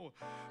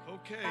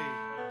Okay.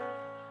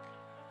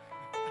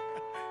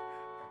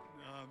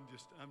 No,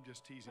 I'm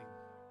just teasing.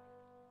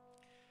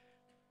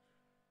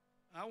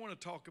 I want to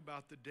talk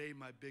about the day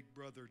my big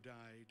brother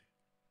died.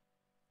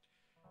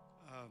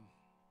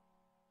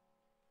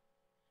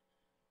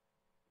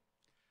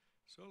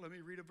 So let me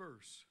read a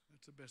verse.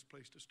 That's the best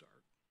place to start.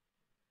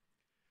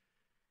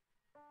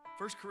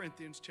 1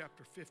 Corinthians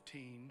chapter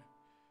 15,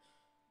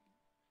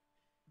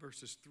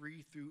 verses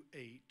 3 through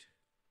 8.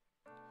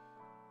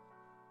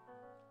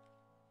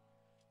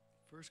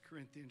 1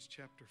 Corinthians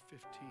chapter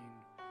 15,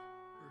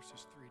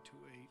 verses 3 to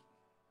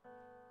 8.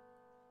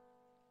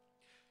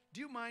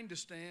 Do you mind to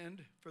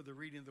stand for the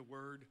reading of the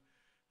word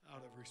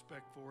out of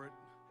respect for it?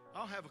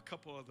 I'll have a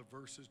couple other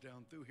verses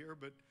down through here,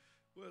 but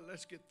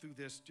let's get through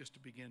this just to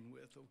begin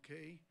with,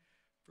 okay?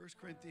 1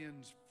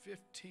 Corinthians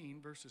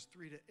 15, verses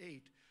 3 to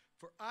 8.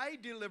 For I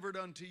delivered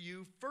unto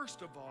you,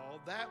 first of all,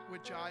 that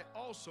which I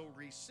also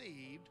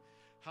received,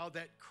 how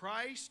that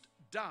Christ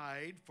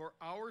died for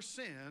our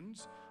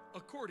sins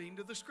according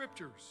to the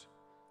Scriptures,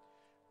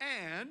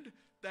 and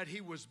that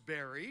he was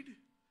buried,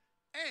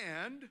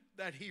 and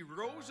that he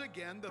rose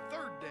again the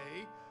third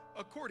day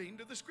according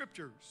to the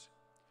Scriptures,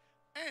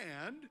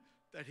 and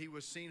that he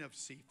was seen of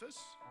Cephas,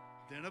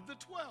 then of the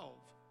 12.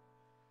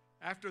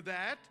 After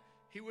that,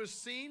 he was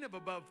seen of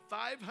above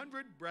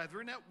 500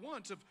 brethren at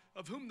once,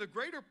 of whom the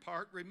greater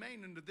part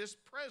remain unto this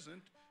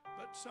present,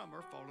 but some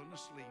are fallen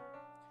asleep.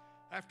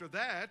 After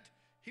that,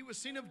 he was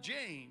seen of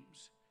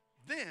James,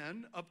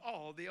 then of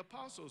all the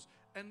apostles.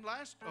 And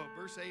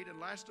verse 8, and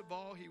last of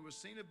all, he was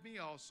seen of me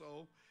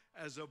also,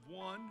 as of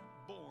one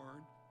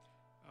born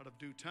out of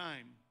due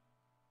time.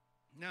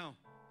 Now,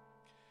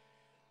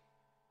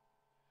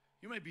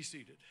 you may be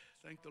seated.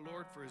 Thank the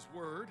Lord for his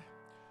word.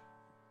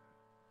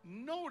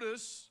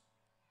 Notice,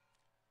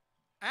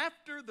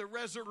 after the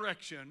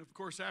resurrection, of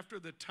course, after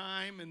the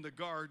time in the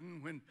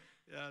garden when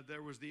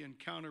there was the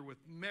encounter with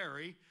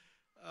Mary,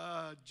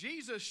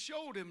 Jesus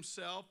showed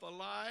himself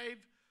alive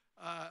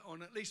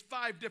on at least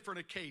 5 different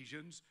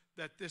occasions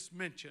that this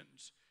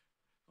mentions,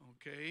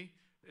 okay,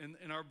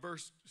 in our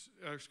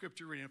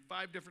scripture reading,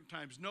 5 different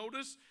times.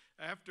 Notice,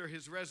 after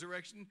his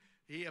resurrection,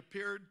 he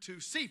appeared to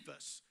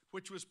Cephas,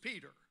 which was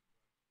Peter,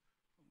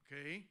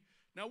 okay.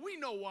 Now, we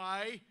know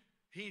why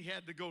he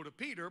had to go to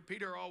Peter.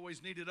 Peter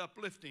always needed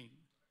uplifting.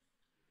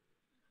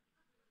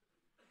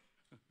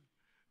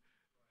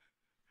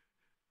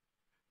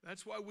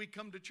 That's why we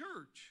come to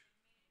church.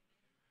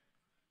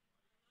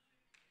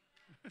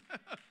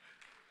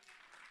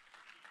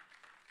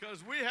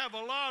 Because we have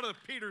a lot of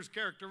Peter's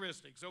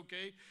characteristics,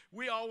 okay?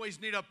 We always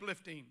need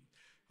uplifting.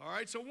 All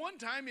right, so one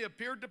time he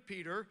appeared to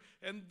Peter,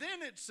 and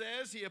then it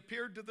says he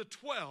appeared to the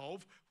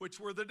 12, which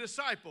were the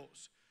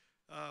disciples.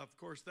 Of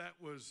course, that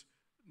was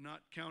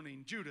not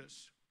counting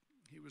Judas.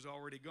 He was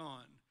already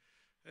gone.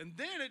 And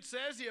then it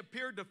says he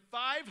appeared to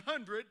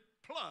 500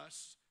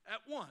 plus at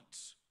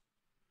once.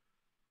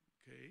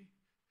 Okay,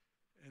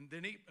 and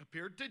then he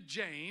appeared to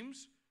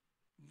James,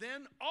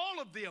 then all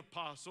of the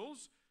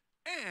apostles,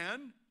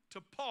 and to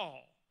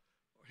Paul,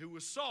 who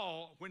was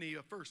Saul when he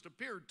first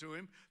appeared to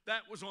him.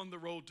 That was on the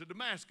road to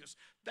Damascus.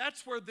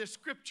 That's where this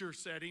scripture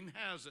setting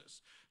has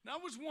us. Now,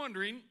 I was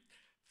wondering,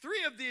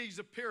 3 of these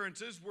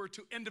appearances were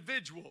to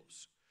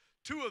individuals.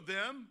 2 of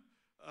them,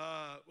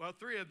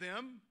 3 of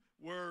them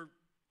were,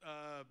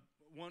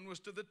 one was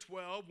to the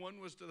 12, one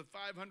was to the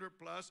 500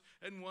 plus,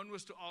 and one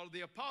was to all of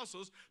the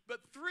apostles. But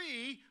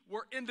 3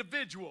 were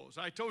individuals.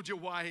 I told you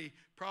why he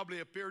probably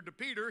appeared to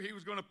Peter. He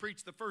was going to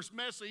preach the first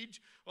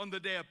message on the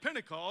day of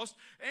Pentecost.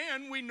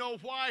 And we know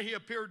why he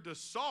appeared to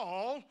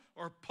Saul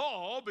or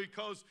Paul,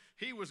 because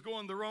he was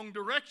going the wrong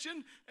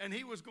direction, and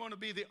he was going to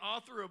be the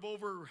author of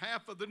over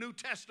half of the New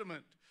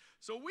Testament.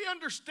 So we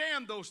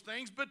understand those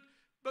things, but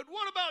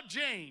what about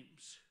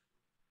James?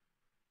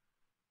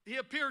 He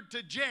appeared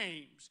to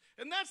James.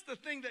 And that's the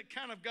thing that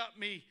kind of got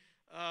me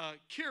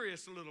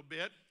curious a little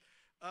bit.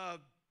 How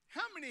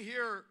many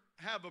here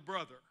have a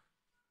brother?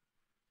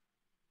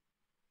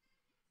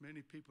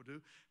 Many people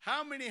do.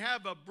 How many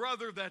have a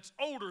brother that's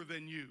older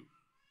than you?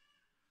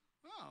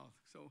 Oh,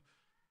 so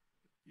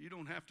you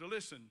don't have to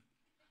listen.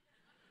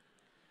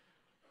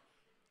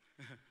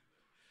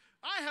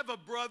 I have a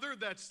brother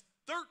that's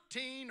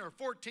 13 or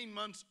 14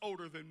 months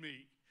older than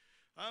me.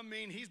 I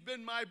mean, he's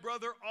been my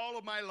brother all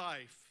of my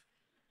life.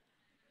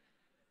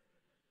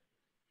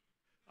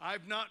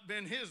 I've not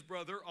been his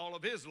brother all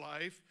of his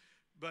life,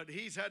 but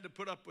he's had to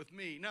put up with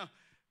me. Now,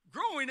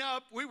 growing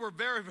up, we were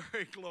very,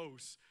 very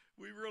close.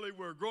 We really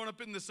were. Growing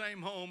up in the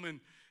same home,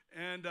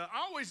 and I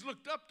always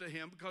looked up to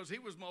him because he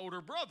was my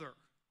older brother.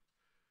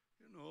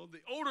 You know,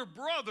 the older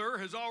brother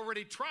has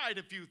already tried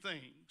a few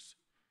things.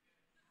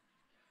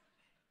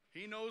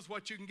 He knows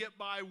what you can get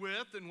by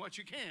with and what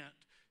you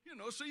can't. You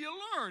know, so you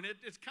learn.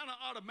 It's kind of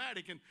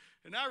automatic.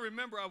 And I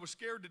remember I was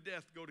scared to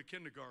death to go to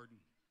kindergarten.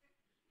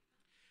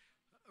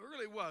 It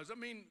really was. I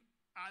mean,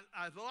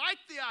 I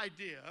liked the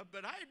idea,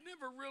 but I had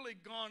never really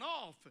gone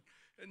off.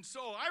 And so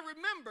I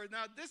remember,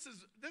 now this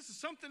is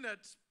something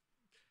that's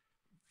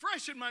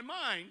fresh in my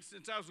mind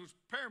since I was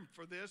preparing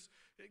for this.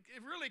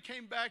 It really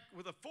came back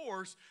with a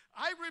force.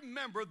 I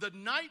remember the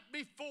night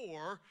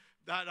before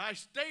that I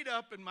stayed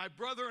up and my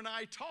brother and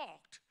I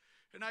talked.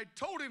 And I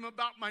told him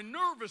about my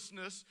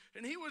nervousness,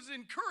 and he was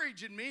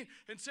encouraging me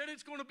and said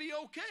it's going to be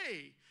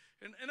okay.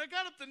 And I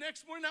got up the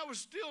next morning, I was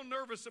still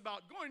nervous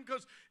about going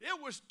because it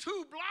was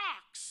 2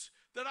 blocks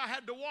that I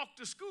had to walk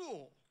to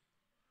school.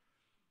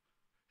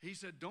 He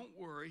said, don't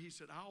worry. He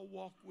said, I'll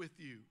walk with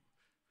you.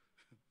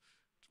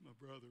 It's my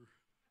brother.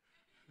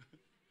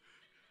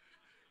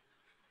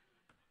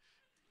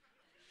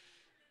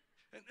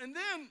 and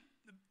then,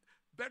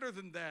 better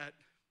than that,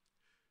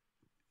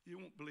 you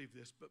won't believe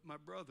this, but my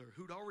brother,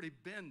 who'd already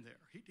been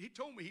there, he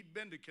told me he'd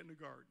been to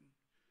kindergarten.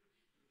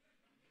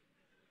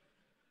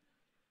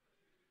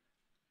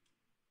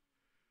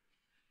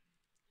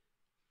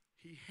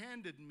 He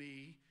handed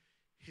me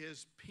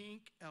his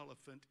pink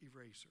elephant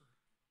eraser.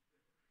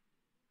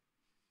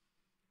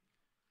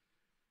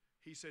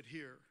 He said,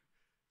 here,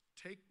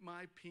 take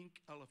my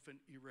pink elephant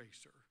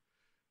eraser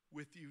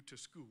with you to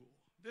school.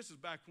 This is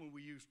back when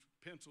we used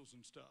pencils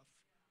and stuff,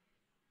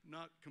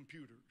 not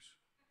computers.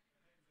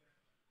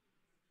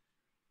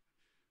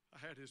 I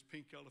had his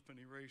pink elephant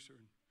eraser,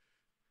 and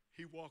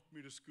he walked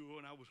me to school,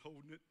 and I was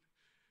holding it.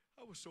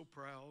 I was so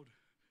proud.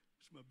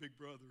 It's my big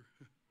brother.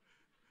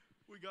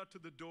 We got to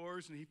the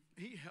doors, and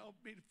he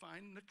helped me to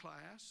find the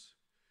class.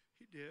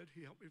 He did.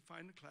 He helped me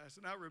find the class.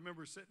 And I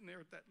remember sitting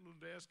there at that little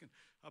desk, and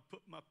I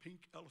put my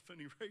pink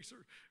elephant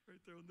eraser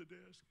right there on the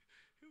desk.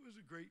 It was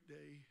a great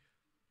day.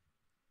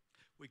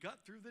 We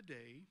got through the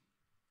day,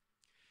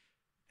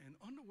 and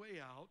on the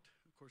way out,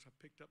 of course, I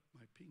picked up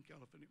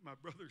my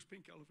brother's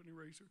pink elephant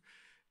eraser,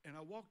 and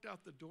I walked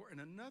out the door,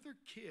 and another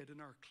kid in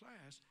our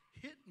class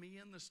hit me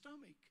in the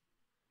stomach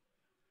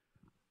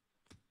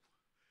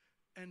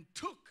and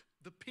took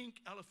the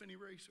pink elephant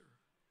eraser.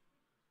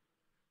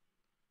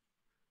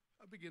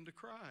 I began to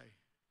cry.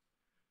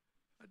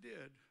 I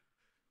did.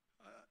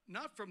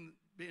 Not from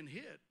being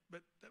hit, but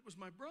that was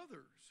my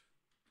brother's.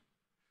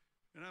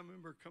 And I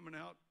remember coming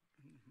out,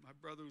 and my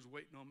brother was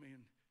waiting on me,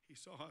 and he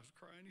saw I was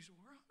crying. He said,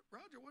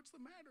 Roger, what's the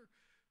matter?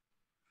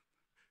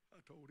 I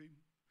told him,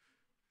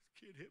 this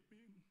kid hit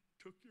me and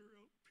took your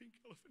pink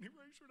elephant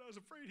eraser, and I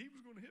was afraid he was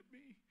going to hit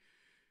me.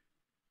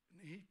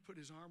 And he put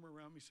his arm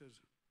around me and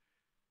says,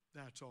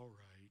 that's all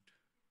right.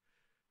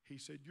 He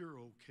said, you're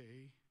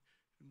okay,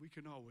 and we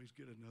can always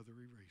get another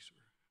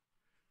eraser.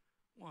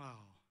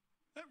 Wow,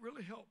 that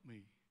really helped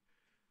me.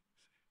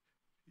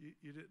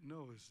 You didn't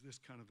know it was this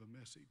kind of a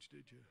message,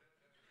 did you?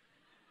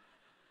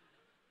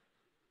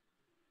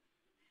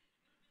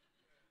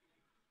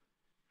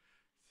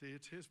 See,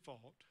 it's his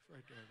fault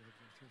right there.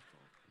 It's his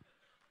fault.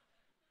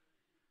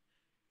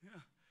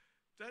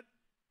 Yeah,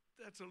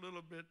 that's a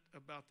little bit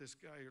about this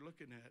guy you're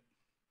looking at.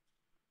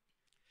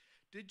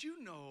 Did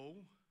you know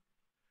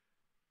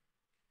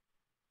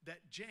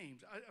that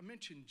James, I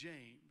mentioned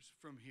James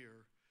from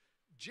here,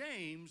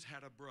 James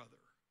had a brother.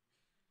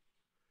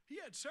 He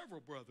had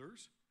several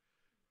brothers,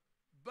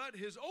 but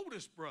his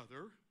oldest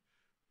brother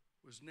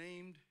was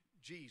named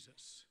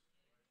Jesus.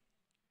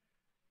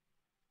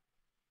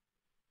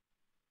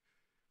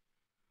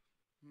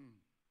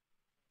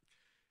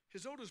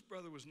 His oldest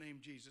brother was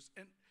named Jesus.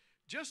 And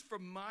just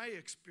from my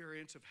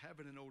experience of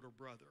having an older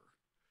brother,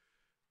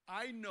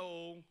 I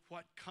know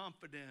what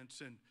confidence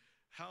and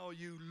how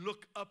you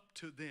look up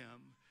to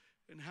them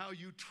and how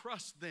you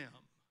trust them.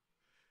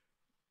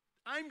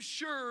 I'm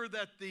sure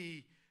that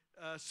the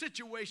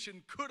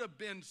situation could have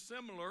been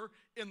similar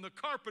in the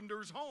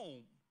carpenter's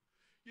home.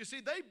 You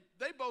see,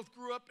 they both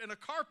grew up in a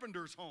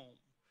carpenter's home.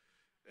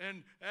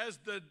 And as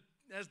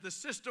the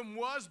system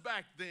was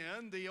back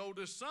then, the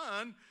oldest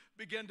son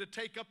began to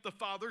take up the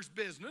father's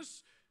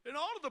business, and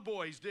all of the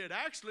boys did,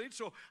 actually.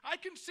 So I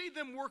can see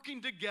them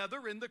working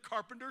together in the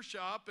carpenter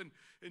shop, and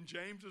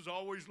James is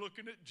always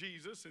looking at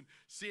Jesus and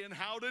seeing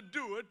how to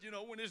do it. You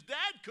know, when his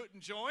dad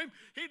couldn't show him,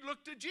 he'd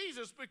look to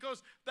Jesus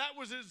because that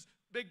was his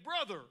big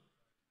brother.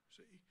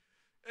 See?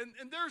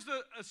 And there's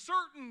a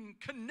certain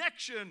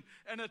connection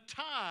and a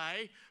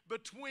tie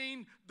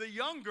between the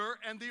younger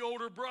and the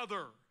older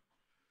brother.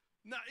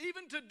 Now,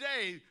 even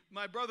today,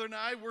 my brother and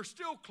I, we're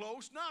still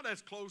close, not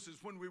as close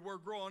as when we were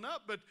growing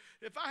up, but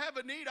if I have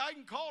a need, I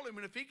can call him,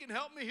 and if he can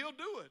help me, he'll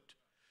do it.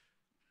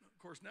 Of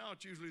course, now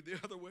it's usually the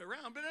other way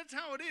around, but that's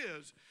how it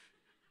is.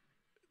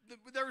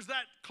 There's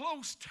that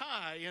close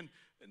tie, and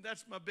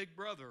that's my big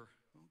brother,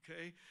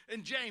 okay?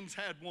 And James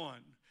had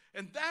one.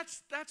 And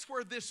that's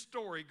where this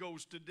story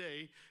goes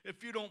today,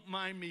 if you don't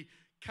mind me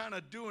kind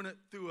of doing it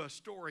through a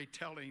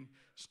storytelling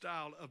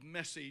style of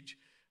message.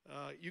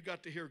 You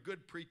got to hear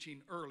good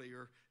preaching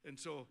earlier, and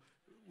so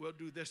we'll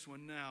do this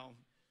one now.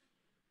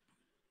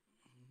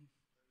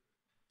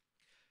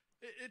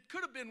 It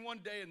could have been one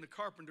day in the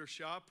carpenter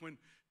shop when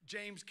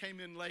James came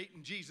in late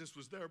and Jesus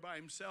was there by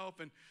himself.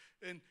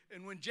 And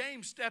when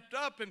James stepped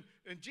up and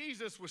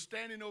Jesus was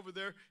standing over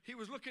there, he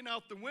was looking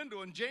out the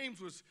window, and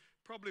James was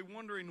probably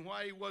wondering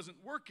why he wasn't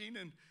working.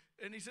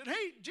 And he said,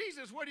 hey,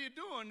 Jesus, what are you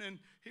doing? And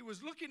he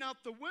was looking out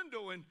the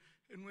window, and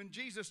when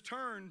Jesus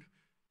turned,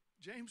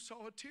 James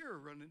saw a tear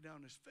running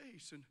down his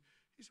face. And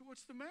he said,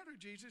 what's the matter,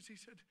 Jesus? He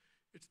said,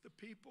 it's the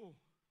people.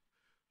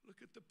 Look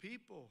at the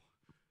people.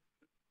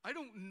 I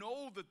don't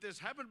know that this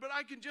happened, but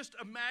I can just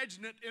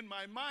imagine it in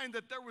my mind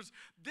that there was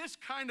this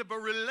kind of a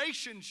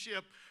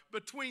relationship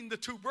between the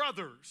two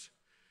brothers.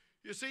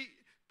 You see,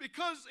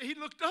 because he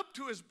looked up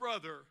to his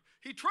brother.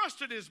 He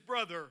trusted his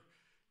brother.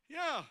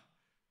 Yeah.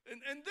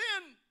 And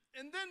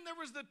then there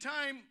was the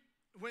time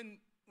when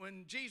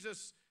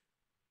Jesus,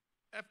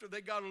 after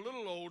they got a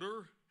little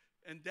older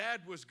and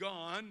Dad was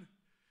gone,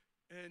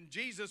 and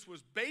Jesus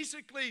was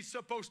basically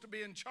supposed to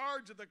be in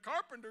charge of the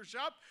carpenter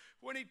shop,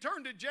 when he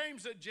turned to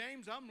James and said,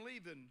 James, I'm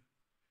leaving.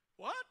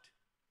 What?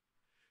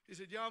 He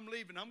said, yeah, I'm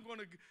leaving. I'm going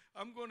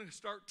to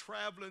start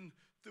traveling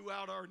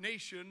throughout our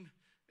nation,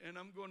 and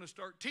I'm going to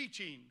start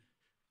teaching.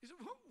 He said,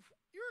 well,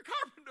 you're a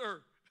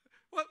carpenter.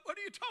 What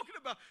are you talking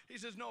about? He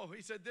says, no.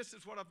 He said, this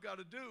is what I've got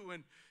to do.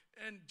 And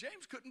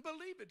James couldn't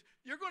believe it.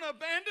 You're going to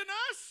abandon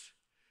us?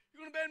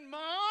 You're going to abandon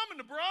Mom and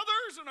the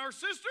brothers and our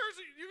sisters?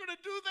 You're going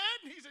to do that?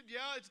 And he said,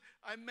 yeah,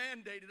 I'm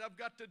mandated. I've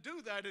got to do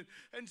that.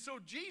 And so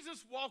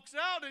Jesus walks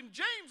out, and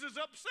James is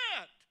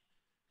upset.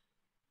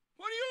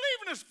 What are you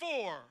leaving us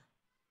for?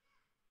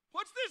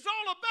 What's this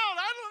all about?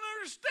 I don't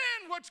understand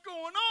what's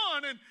going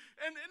on. And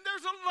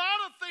there's a lot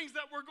of things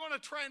that were going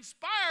to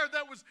transpire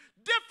that was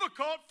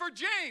difficult for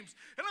James.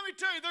 And let me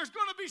tell you, there's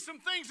going to be some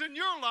things in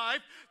your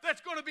life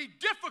that's going to be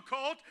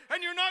difficult,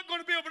 and you're not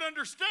going to be able to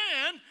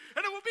understand,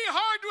 and it will be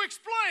hard to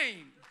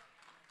explain.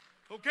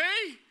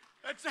 Okay?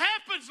 It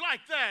happens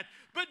like that.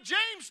 But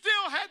James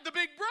still had the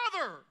big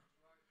brother.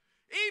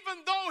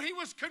 Even though he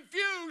was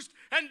confused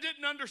and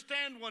didn't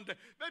understand one day.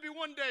 Maybe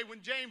one day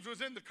when James was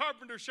in the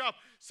carpenter shop,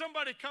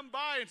 somebody come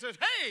by and says,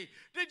 hey,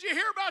 did you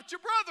hear about your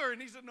brother? And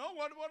he said, no,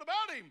 what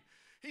about him?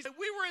 He said,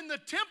 we were in the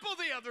temple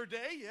the other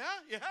day.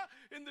 Yeah,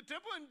 in the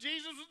temple, and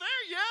Jesus was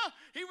there. Yeah,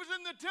 he was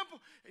in the temple.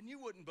 And you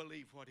wouldn't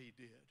believe what he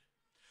did.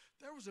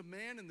 There was a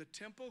man in the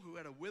temple who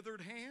had a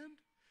withered hand.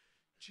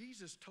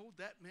 Jesus told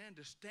that man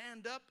to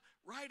stand up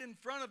right in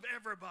front of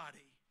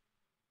everybody.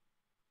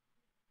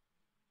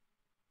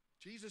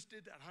 Jesus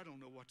did that. I don't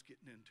know what's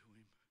getting into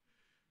him.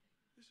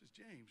 This is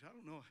James. I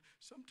don't know.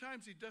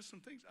 Sometimes he does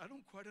some things I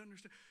don't quite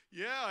understand.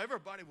 Yeah,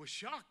 everybody was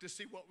shocked to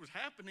see what was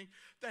happening,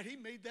 that he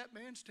made that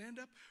man stand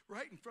up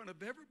right in front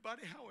of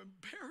everybody. How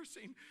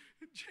embarrassing.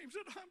 And James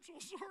said, I'm so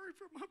sorry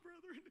for my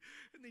brother.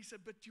 And he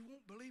said, but you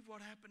won't believe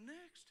what happened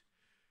next.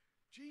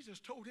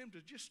 Jesus told him to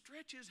just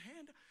stretch his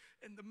hand,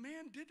 and the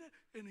man did that,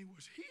 and he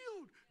was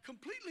healed,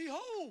 completely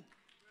whole.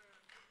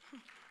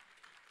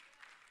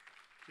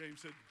 James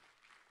said,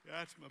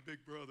 that's my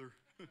big brother.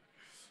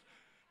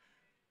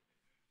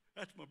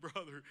 That's my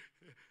brother.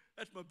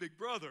 That's my big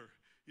brother.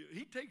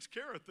 He takes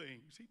care of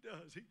things. He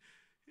does.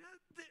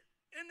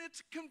 And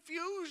it's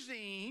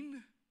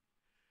confusing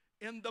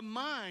in the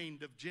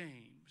mind of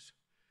James.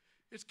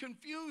 It's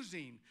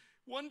confusing.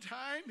 One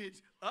time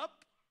he's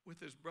up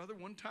with his brother.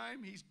 One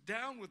time he's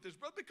down with his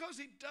brother because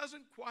he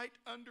doesn't quite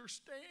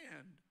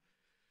understand.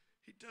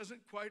 He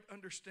doesn't quite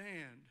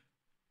understand.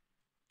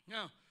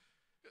 Now,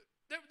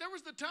 there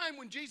was the time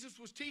when Jesus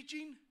was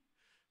teaching.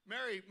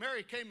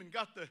 Mary came and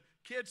got the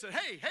kids, said,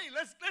 hey,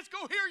 let's go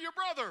hear your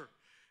brother.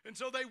 And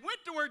so they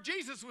went to where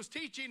Jesus was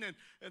teaching, and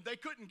they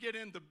couldn't get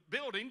in the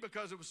building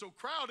because it was so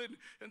crowded,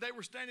 and they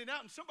were standing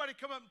out, and somebody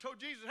come up and told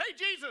Jesus, hey,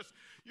 Jesus,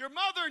 your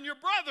mother and your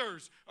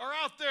brothers are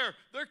out there.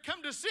 They're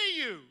come to see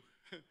you.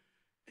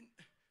 And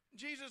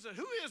Jesus said,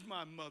 who is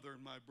my mother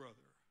and my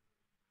brother?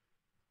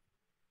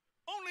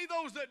 Only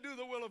those that do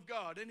the will of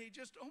God. And he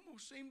just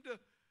almost seemed to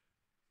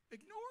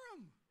ignore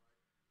them.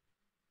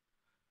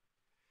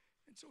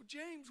 And so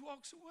James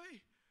walks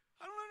away.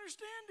 I don't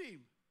understand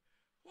him.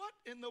 What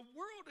in the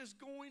world is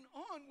going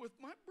on with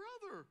my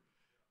brother?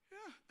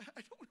 Yeah,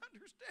 I don't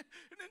understand.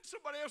 And then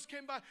somebody else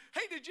came by.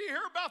 Hey, did you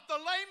hear about the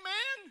lame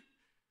man?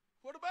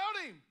 What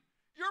about him?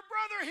 Your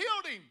brother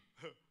healed him.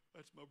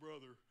 That's my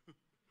brother.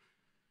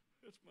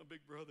 That's my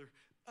big brother.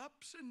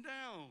 Ups and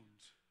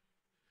downs.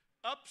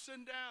 Ups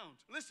and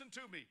downs. Listen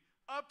to me.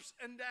 Ups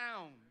and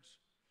downs.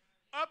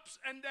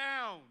 Ups and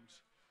downs.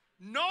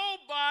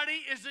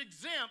 Nobody is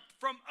exempt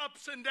from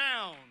ups and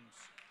downs.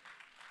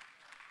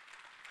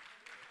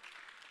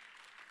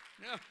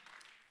 Yeah.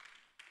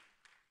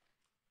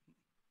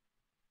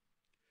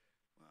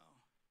 Wow.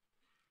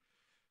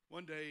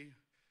 One day,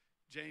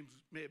 James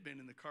may have been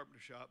in the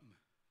carpenter shop, and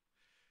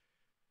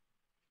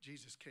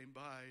Jesus came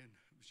by, and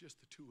it was just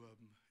the two of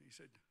them. He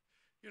said,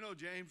 you know,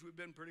 James, we've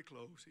been pretty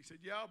close. He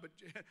said, yeah, but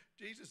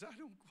Jesus, I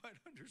don't quite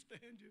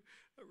understand you.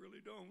 I really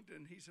don't.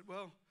 And he said,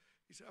 well,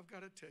 I've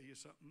got to tell you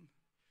something.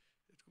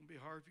 It's going to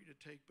be hard for you to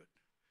take, but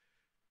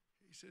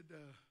he said,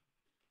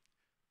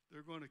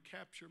 they're going to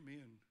capture me,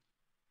 and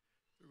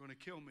they're going to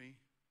kill me.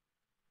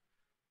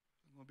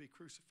 I'm going to be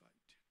crucified.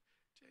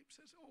 James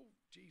says, oh,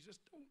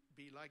 Jesus, don't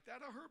be like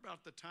that. I heard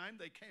about the time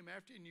they came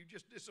after you and you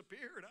just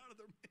disappeared out of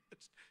their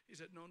midst. He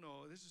said, no,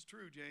 this is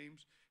true,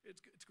 James.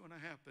 It's going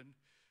to happen.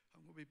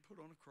 I'm going to be put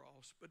on a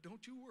cross. But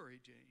don't you worry,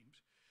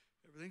 James.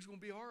 Everything's going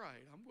to be all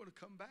right. I'm going to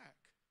come back.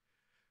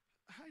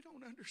 I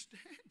don't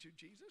understand you,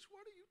 Jesus.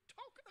 What are you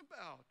talking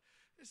about?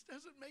 This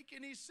doesn't make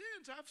any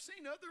sense. I've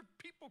seen other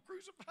people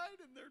crucified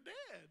and they're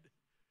dead.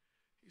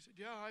 He said,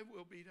 yeah,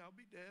 I'll be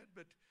dead.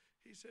 But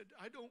he said,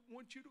 I don't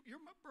want you to,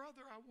 you're my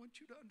brother. I want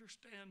you to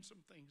understand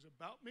some things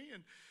about me.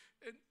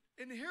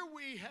 And here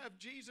we have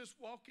Jesus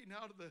walking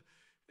out of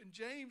and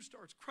James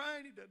starts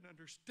crying. He doesn't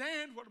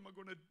understand. What am I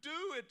going to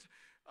do?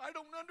 I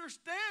don't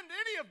understand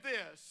any of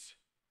this.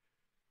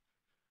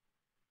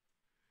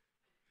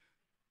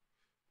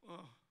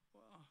 Well,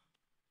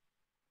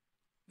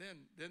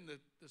 then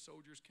the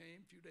soldiers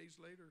came a few days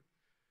later.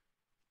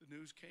 The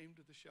news came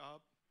to the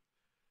shop.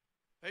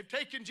 They've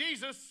taken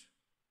Jesus.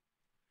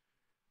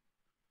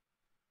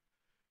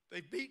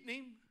 They've beaten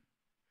him,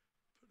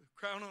 put a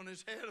crown on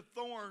his head of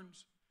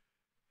thorns,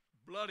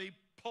 bloody,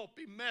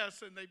 pulpy mess,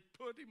 and they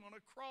put him on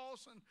a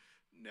cross and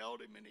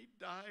nailed him, and he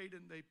died,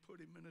 and they put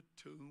him in a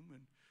tomb.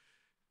 And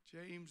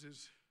James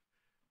is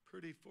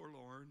pretty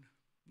forlorn.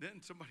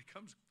 Then somebody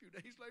comes a few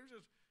days later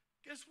and says,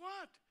 guess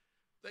what?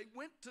 They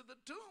went to the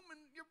tomb,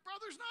 and your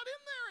brother's not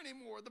in there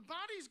anymore. The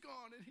body's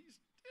gone, and he's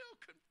still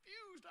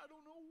confused. I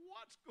don't know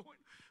what's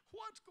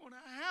going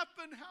to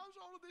happen. How's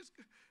all of this?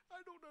 I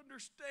don't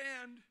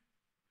understand.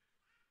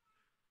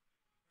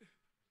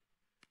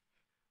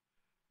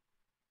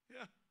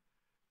 Yeah,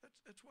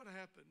 that's what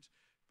happens.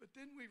 But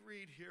then we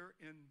read here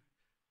in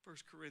 1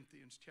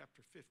 Corinthians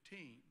chapter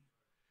 15.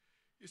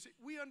 You see,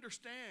 we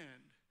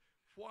understand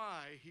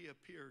why he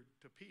appeared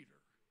to Peter.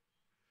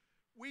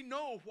 We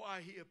know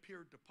why he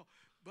appeared to Paul.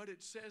 But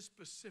it says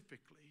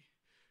specifically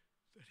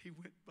that he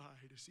went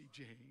by to see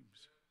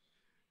James.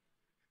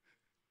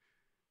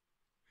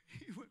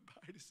 He went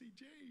by to see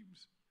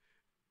James.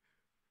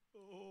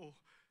 Oh,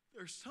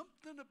 there's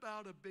something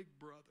about a big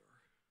brother.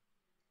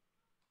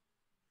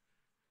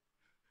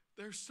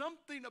 There's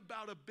something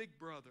about a big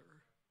brother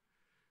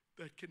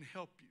that can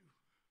help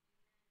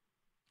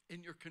you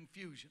in your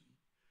confusion.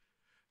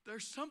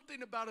 There's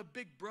something about a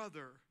big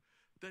brother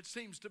that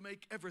seems to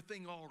make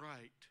everything all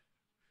right.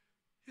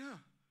 Yeah,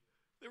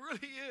 there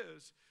really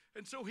is.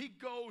 And so he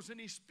goes and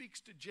he speaks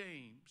to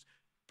James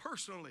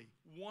personally,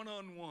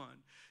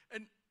 one-on-one.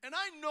 And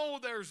I know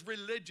there's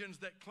religions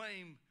that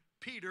claim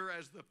Peter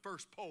as the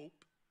first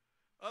pope.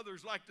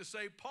 Others like to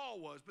say Paul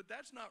was, but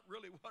that's not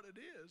really what it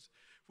is.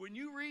 When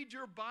you read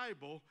your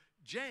Bible,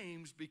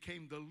 James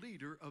became the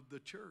leader of the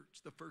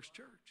church, the first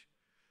church.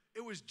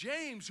 It was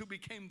James who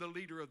became the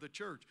leader of the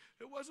church.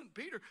 It wasn't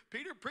Peter.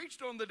 Peter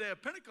preached on the day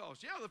of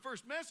Pentecost. Yeah, the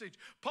first message.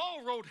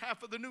 Paul wrote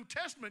half of the New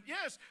Testament.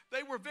 Yes,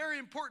 they were very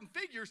important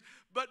figures,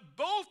 but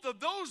both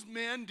of those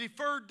men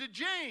deferred to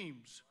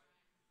James.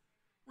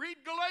 Read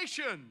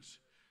Galatians.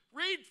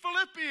 Read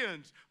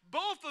Philippians.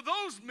 Both of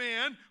those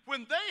men,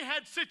 when they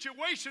had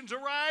situations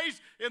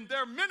arise in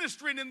their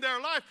ministry and in their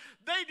life,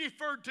 they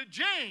deferred to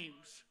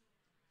James.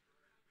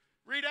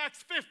 Read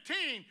Acts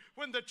 15,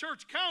 when the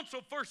church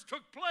council first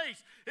took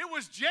place. It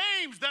was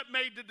James that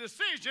made the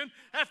decision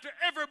after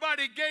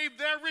everybody gave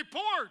their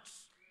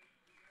reports.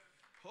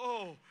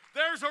 Oh,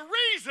 there's a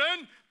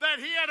reason that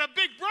he had a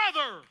big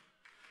brother,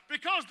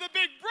 because the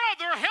big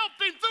brother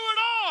helped him through it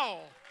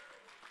all.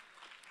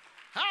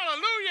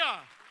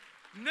 Hallelujah.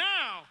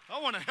 Now, I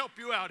want to help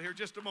you out here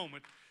just a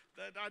moment.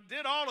 I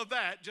did all of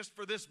that just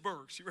for this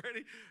verse. You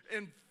ready?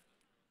 In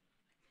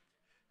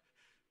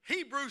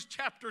Hebrews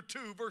chapter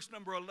 2, verse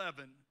number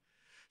 11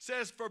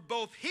 says, for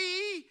both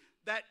he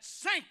that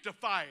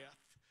sanctifieth.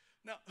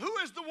 Now, who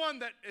is the one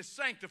that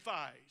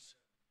sanctifies?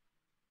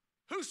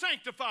 Who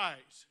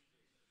sanctifies?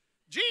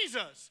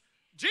 Jesus.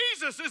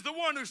 Jesus is the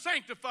one who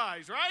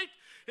sanctifies, right?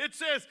 It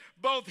says,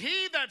 both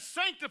he that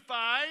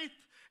sanctifieth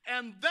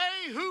and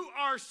they who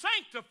are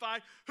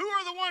sanctified. Who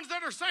are the ones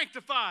that are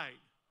sanctified?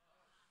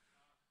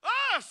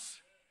 Us.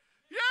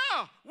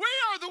 Yeah, we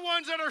are the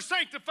ones that are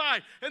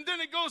sanctified. And then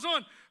it goes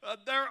on,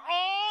 they're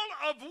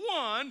all of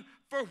one,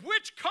 for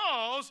which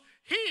cause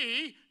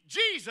he,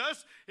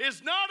 Jesus,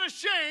 is not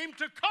ashamed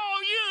to call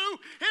you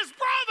his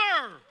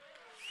brother.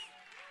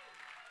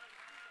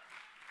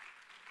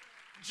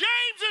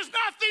 James is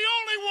not the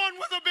only one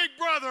with a big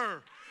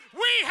brother.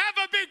 We have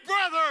a big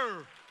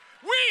brother.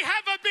 We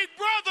have a big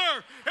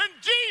brother, and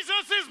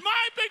Jesus is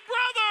my big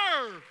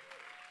brother.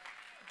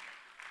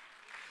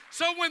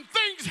 So when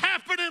things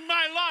happen in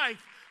my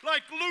life,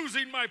 like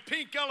losing my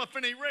pink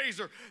elephant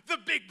eraser, the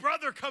big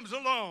brother comes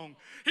along.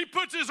 He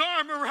puts his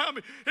arm around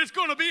me. It's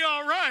going to be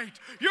all right.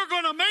 You're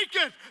going to make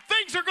it.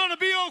 Things are going to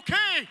be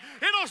okay.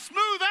 It'll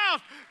smooth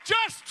out.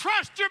 Just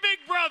trust your big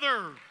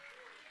brother.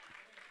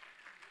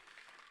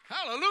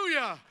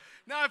 Hallelujah.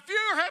 Now, if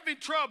you're having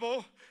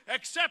trouble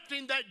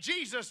accepting that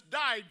Jesus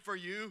died for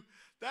you,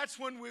 that's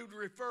when we would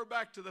refer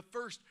back to the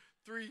first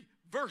 3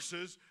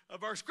 verses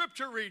of our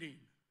scripture reading.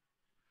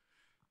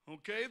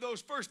 Okay,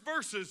 those first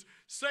verses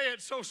say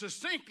it so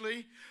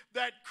succinctly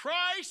that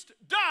Christ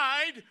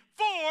died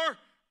for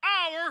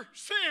our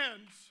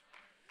sins.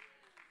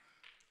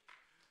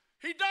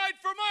 He died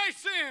for my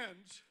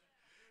sins.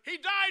 He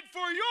died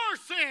for your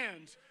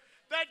sins.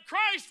 That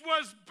Christ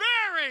was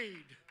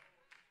buried.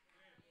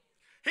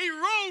 He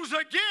rose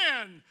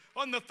again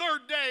on the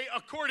third day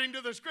according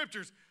to the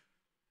scriptures.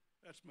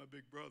 That's my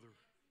big brother.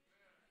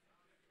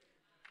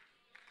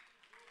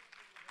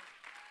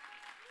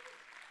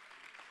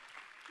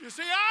 You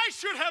see, I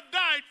should have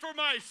died for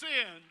my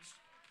sins.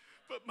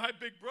 But my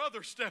big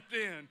brother stepped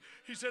in.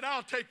 He said,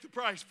 I'll take the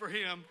price for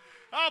him.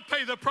 I'll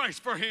pay the price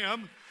for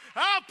him.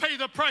 I'll pay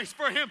the price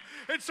for him.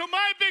 And so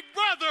my big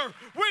brother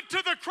went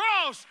to the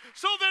cross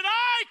so that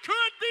I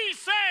could be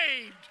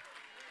saved.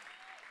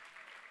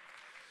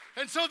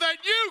 And so that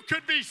you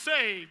could be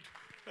saved.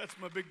 That's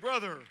my big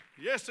brother.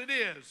 Yes, it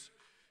is.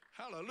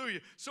 Hallelujah.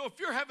 So if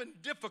you're having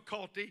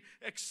difficulty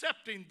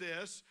accepting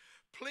this,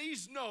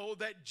 please know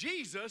that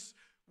Jesus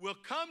will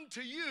come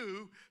to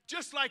you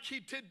just like he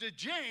did to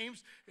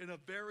James in a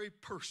very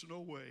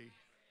personal way.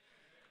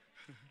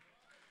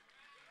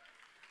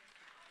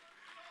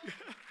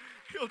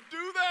 He'll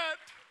do that.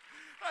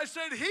 I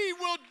said he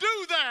will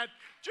do that.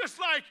 Just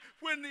like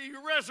when he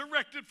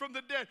resurrected from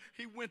the dead,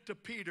 he went to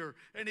Peter,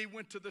 and he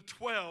went to the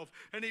 12,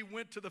 and he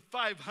went to the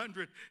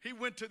 500. He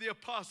went to the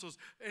apostles,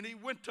 and he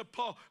went to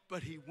Paul,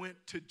 but he went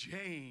to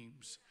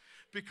James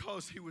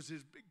because he was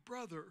his big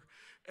brother.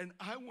 And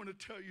I want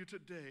to tell you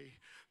today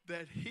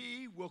that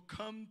he will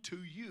come to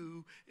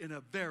you in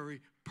a very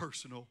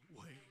personal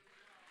way.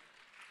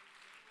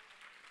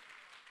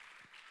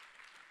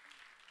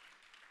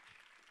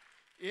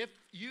 If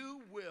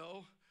you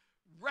will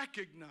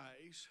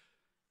recognize,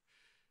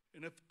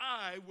 and if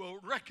I will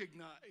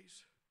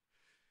recognize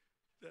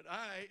that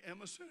I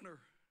am a sinner.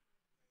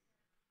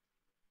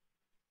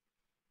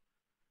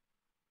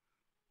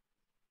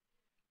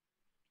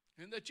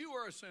 And that you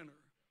are a sinner.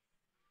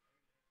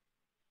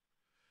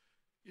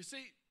 You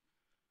see,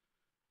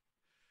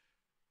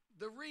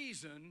 the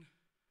reason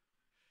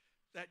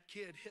that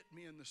kid hit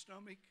me in the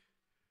stomach,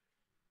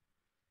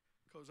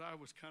 because I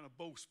was kind of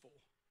boastful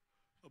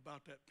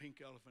about that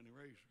pink elephant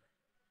eraser.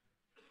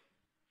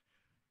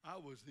 I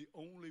was the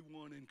only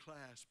one in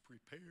class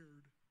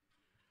prepared.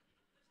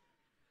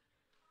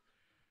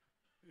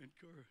 And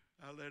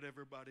I let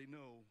everybody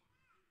know.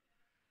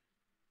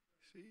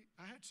 See,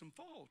 I had some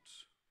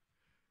faults.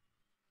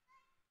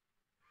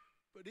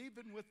 But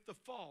even with the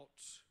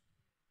faults,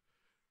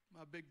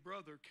 my big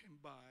brother came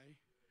by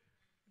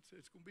and said,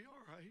 it's going to be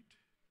all right.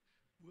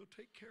 We'll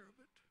take care of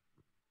it.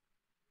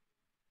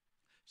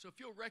 So if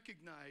you'll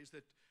recognize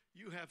that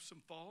you have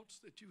some faults,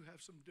 that you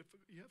have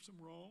some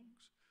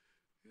wrongs,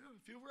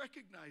 if you'll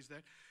recognize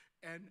that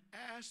and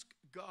ask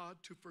God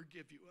to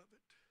forgive you of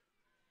it.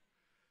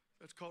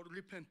 That's called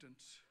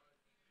repentance.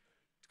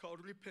 It's called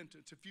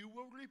repentance. If you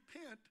will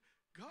repent,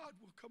 God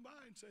will come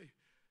by and say,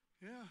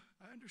 yeah,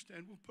 I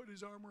understand. We'll put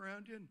his arm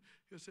around you and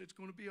he'll say it's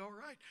going to be all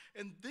right.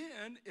 And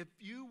then if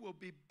you will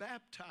be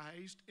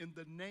baptized in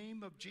the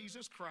name of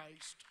Jesus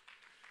Christ,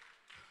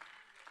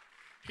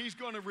 he's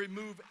going to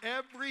remove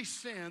every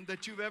sin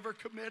that you've ever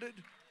committed.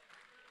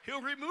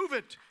 He'll remove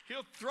it.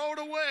 He'll throw it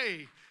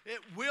away.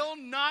 It will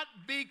not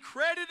be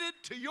credited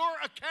to your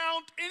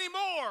account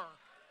anymore.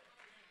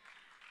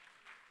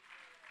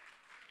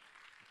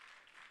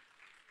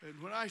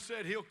 And when I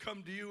said he'll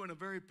come to you in a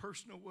very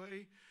personal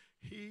way,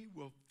 he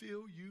will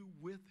fill you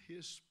with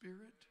his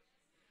Spirit.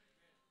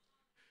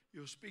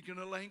 You'll speak in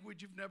a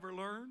language you've never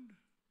learned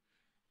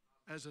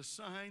as a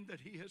sign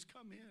that he has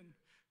come in.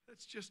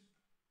 That's just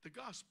the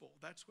gospel.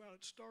 That's how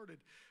it started.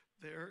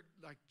 There,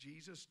 like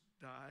Jesus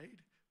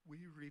died, we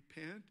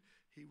repent.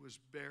 He was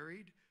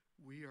buried.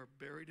 We are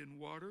buried in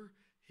water.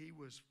 He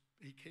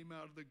came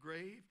out of the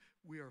grave.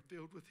 We are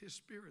filled with his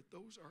Spirit.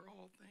 Those are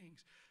all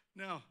things.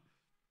 Now,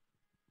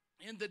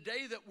 in the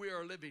day that we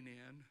are living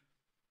in,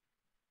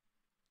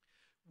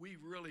 we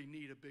really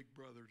need a big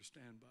brother to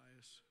stand by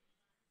us.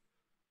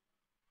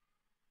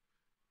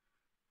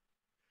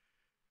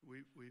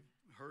 We've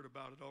heard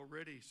about it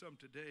already, some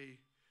today.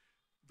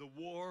 The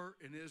war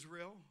in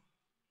Israel.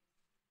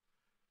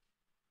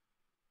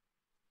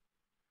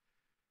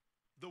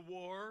 The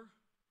war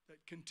that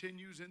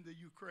continues in the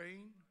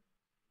Ukraine.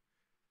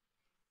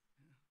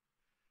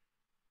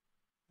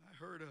 I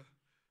heard a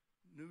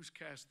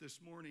newscast this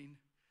morning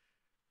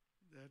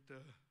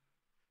that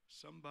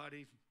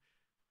somebody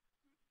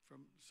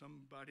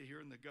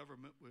here in the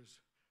government was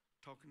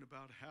talking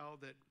about how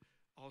that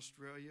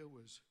Australia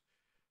was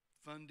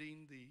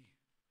funding the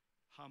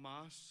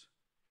Hamas.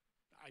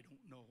 I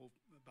don't know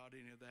about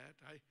any of that.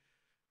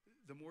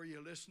 The more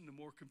you listen, the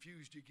more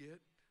confused you get.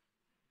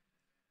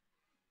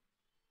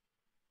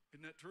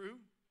 Isn't that true?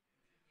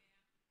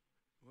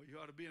 Well, you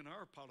ought to be in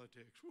our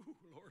politics. Whew,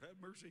 Lord have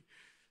mercy.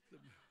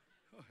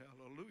 Oh,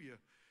 hallelujah.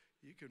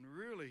 You can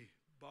really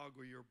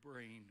boggle your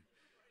brain.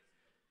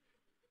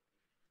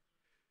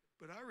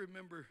 But I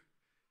remember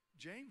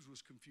James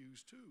was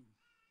confused too.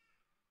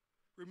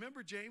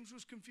 Remember James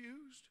was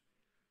confused?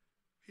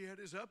 He had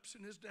his ups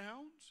and his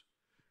downs.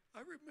 I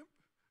remember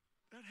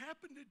that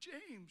happened to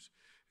James.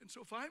 And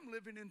so if I'm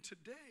living in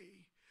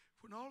today,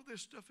 when all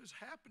this stuff is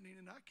happening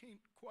and I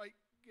can't quite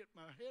get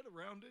my head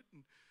around it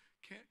and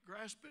can't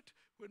grasp it,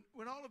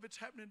 when all of it's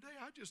happening today,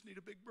 I just need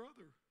a big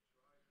brother.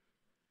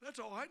 That's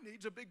all I need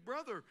is a big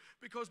brother,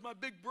 because my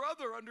big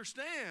brother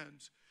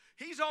understands.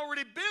 He's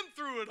already been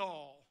through it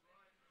all.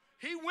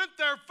 He went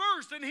there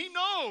first, and he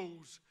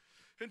knows.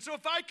 And so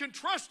if I can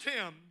trust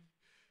him,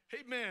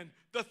 amen,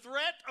 the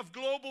threat of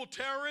global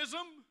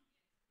terrorism,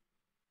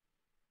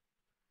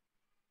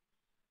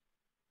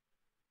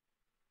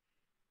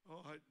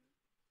 oh,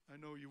 I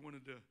know you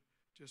wanted to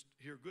just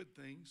hear good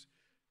things,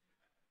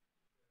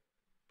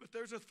 but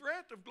there's a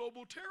threat of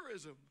global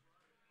terrorism.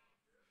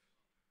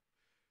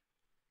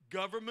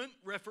 Government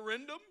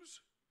referendums,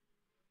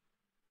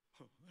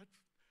 oh,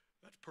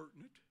 that's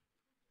pertinent.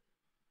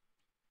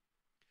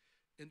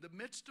 In the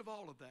midst of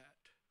all of that,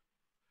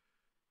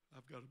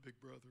 I've got a big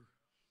brother.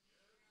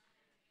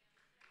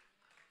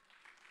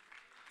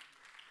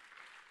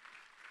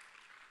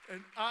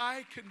 And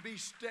I can be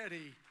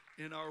steady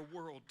in our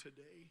world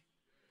today.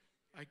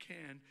 I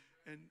can.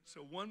 And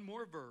so one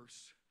more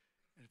verse,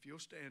 and if you'll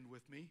stand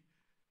with me.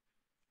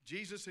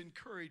 Jesus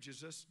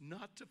encourages us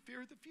not to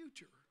fear the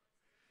future,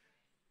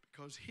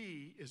 because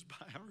he is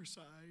by our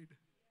side.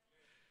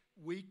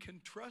 We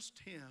can trust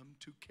him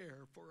to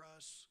care for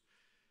us.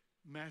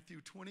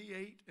 Matthew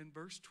 28 and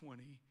verse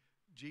 20,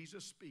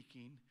 Jesus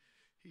speaking,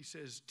 he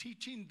says,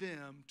 teaching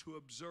them to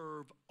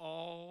observe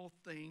all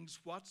things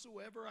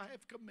whatsoever I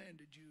have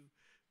commanded you.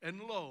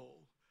 And lo,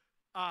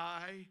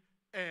 I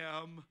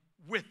am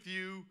with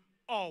you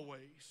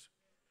always,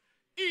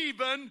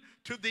 even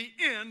to the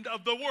end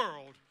of the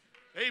world.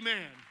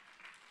 Amen.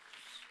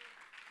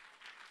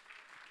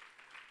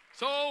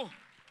 So,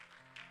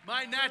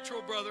 my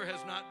natural brother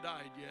has not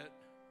died yet,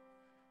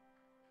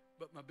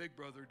 but my big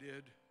brother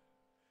did.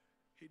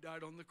 He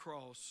died on the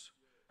cross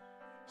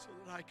so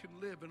that I can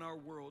live in our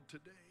world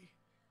today,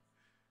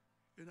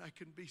 and I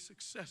can be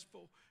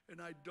successful,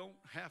 and I don't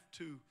have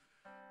to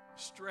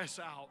stress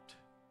out.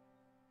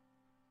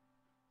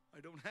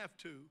 I don't have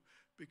to,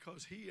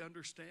 because he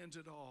understands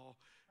it all,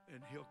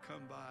 and he'll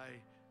come by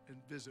and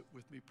visit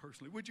with me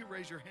personally. Would you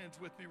raise your hands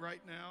with me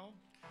right now?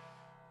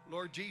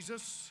 Lord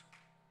Jesus,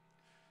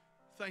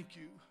 thank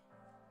you.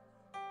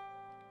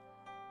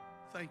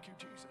 Thank you,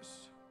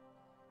 Jesus.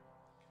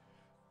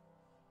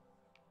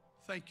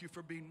 Thank you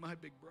for being my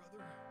big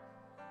brother.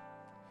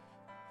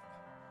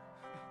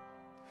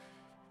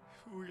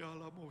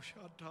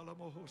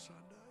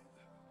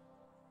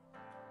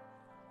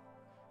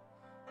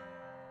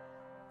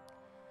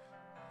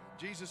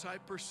 Jesus, I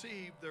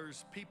perceive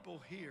there's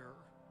people here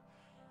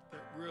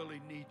that really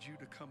need you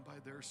to come by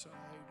their side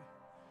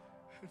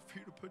and for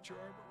you to put your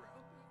arm around them.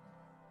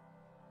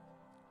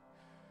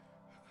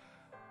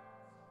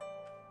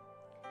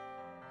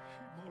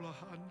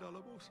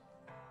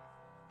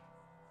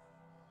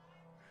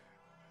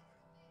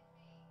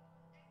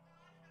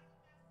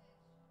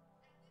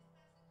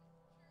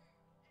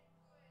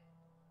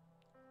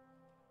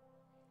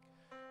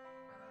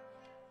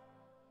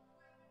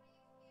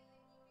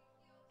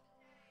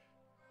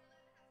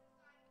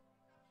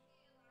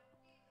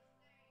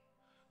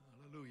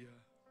 Hallelujah.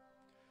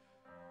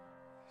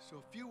 So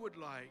if you would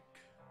like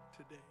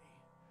today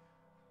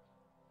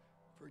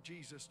for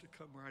Jesus to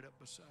come right up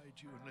beside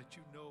you and let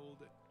you know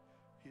that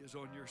he is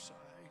on your side,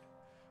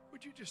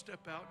 would you just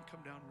step out and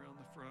come down around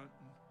the front,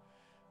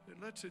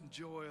 and let's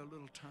enjoy a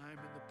little time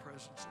in the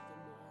presence of the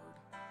Lord,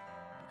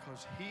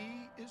 because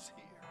he is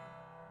here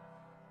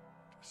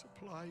to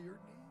supply your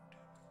need.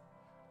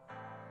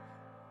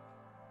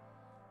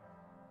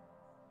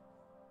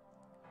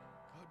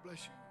 God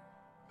bless you.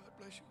 God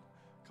bless you.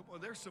 Come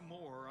on, there's some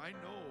more. I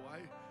know,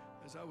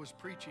 as I was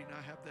preaching,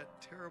 I have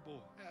that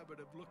terrible habit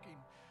of looking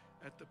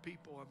at the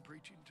people I'm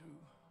preaching to.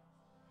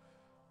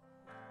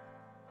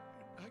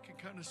 I can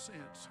kind of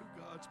sense who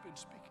God's been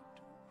speaking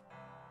to.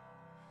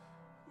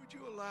 Would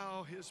you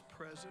allow his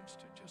presence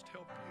to just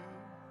help you?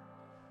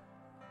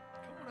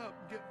 Come on up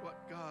and get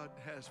what God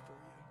has for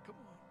you. Come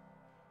on.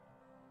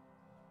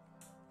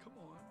 Come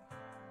on.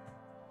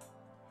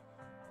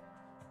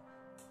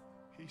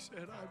 He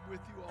said, I'm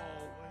with you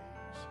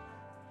always,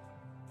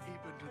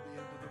 even to the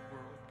end of the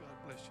world. God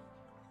bless you.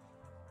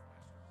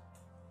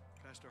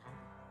 Pastor Harvey.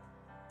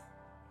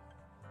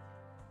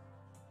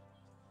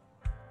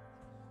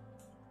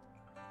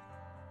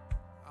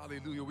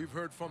 Hallelujah. We've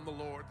heard from the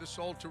Lord. This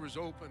altar is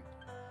open.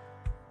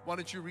 Why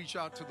don't you reach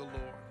out to the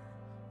Lord?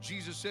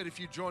 Jesus said, if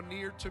you draw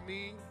near to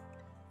me,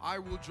 I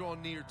will draw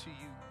near to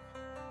you.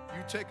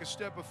 You take a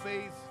step of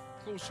faith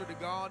closer to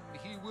God,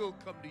 and he will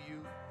come to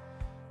you.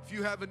 If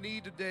you have a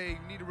need today,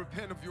 you need to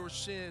repent of your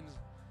sins.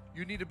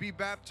 You need to be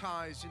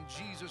baptized in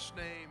Jesus'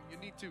 name. You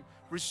need to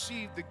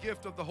receive the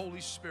gift of the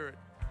Holy Spirit.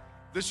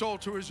 This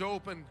altar is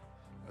open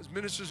as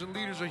ministers and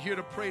leaders are here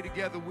to pray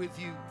together with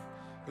you.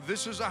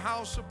 This is a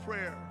house of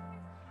prayer.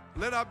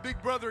 Let our big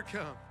brother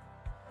come.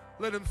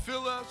 Let him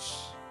fill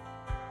us.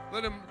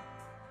 Let him,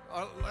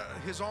 let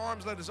his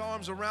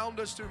arms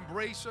around us to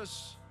embrace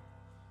us.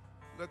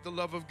 Let the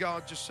love of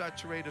God just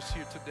saturate us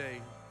here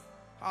today.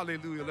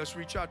 Hallelujah. Let's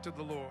reach out to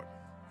the Lord.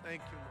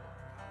 Thank you, Lord.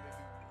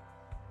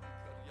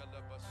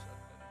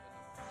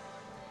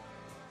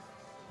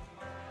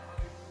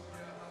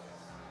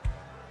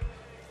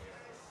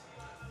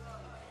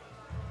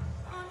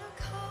 On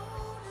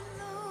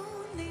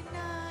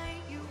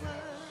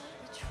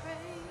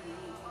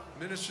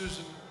Ministers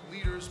and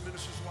leaders,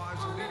 ministers'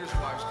 wives and leaders'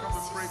 wives, come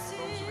and pray for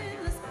those that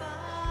are here.